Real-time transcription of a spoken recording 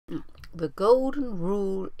The golden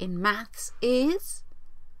rule in maths is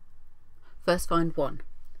first find one.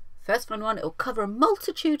 First find one, it will cover a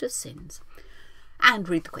multitude of sins. And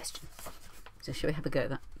read the question. So shall we have a go at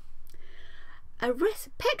that? A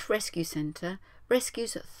pet rescue centre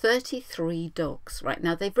rescues 33 dogs. Right,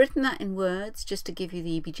 now they've written that in words just to give you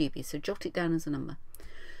the EBGB, so jot it down as a number.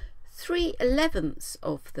 3/11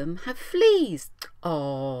 of them have fleas.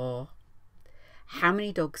 Oh, how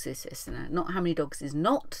many dogs is this? Not how many dogs is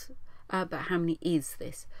not, but how many is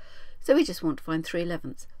this? So we just want to find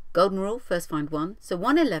 3/11. Golden rule, first find one. So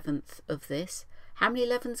 1/11 of this. How many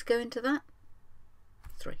 11s go into that?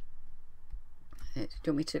 3. Do you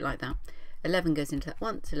want me to like that? 11 goes into that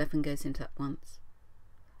once, 11 goes into that once.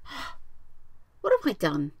 What have I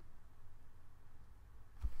done?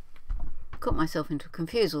 Got myself into a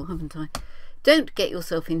confusal, haven't I? Don't get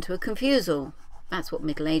yourself into a confusal. That's what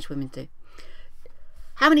middle-aged women do.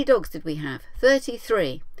 How many dogs did we have?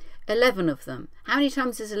 33. 11 of them. How many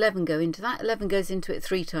times does 11 go into that? 11 goes into it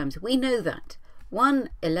 3 times. We know that.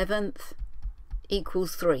 1/11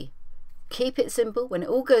 equals 3. Keep it simple. When it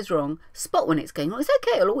all goes wrong, spot when it's going wrong. It's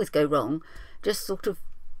okay, it'll always go wrong. Just sort of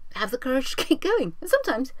have the courage to keep going. And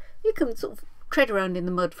sometimes you can sort of tread around in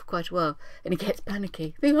the mud for quite a while and it gets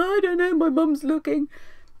panicky. Think, oh, I don't know, my mum's looking.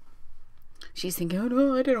 She's thinking, oh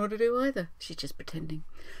no, I don't know what to do either. She's just pretending.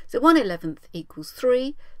 So 1/11 equals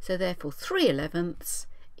 3. So therefore 3/11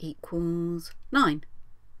 equals 9.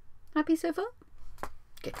 Happy so far?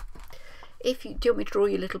 Good. If you do you want me to draw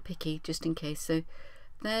you a little picky just in case? So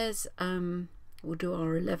there's we'll do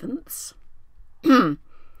our 11ths.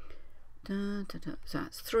 So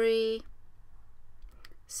that's 3,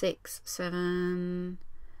 6, 7,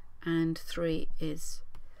 and 3 is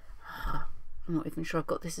I'm not even sure I've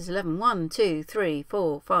got this as 11. 1, 2, 3,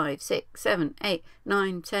 4, 5, 6, 7, 8,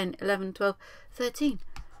 9, 10, 11, 12, 13.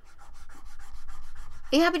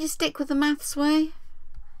 Are you happy to stick with the maths way?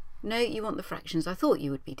 No, you want the fractions. I thought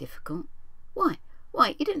you would be difficult. Why?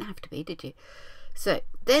 Why? You didn't have to be, did you? So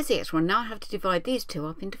there's the extra one. Now I have to divide these two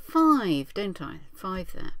up into 5, don't I?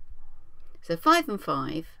 5 there. So 5 and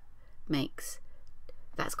 5 makes,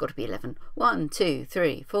 that's got to be 11. 1, 2,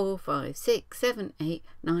 3, 4, 5, 6, 7, 8,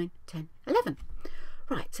 9, 10, 11.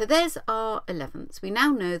 Right, so there's our 11ths. We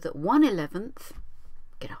now know that 1/11,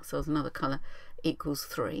 get ourselves another colour, equals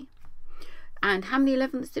 3. And how many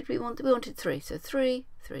 11ths did we want? We wanted 3. So 3,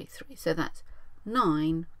 3, 3. So that's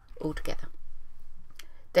 9 altogether.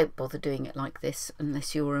 Don't bother doing it like this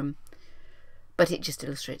unless you're, but it just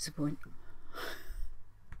illustrates the point.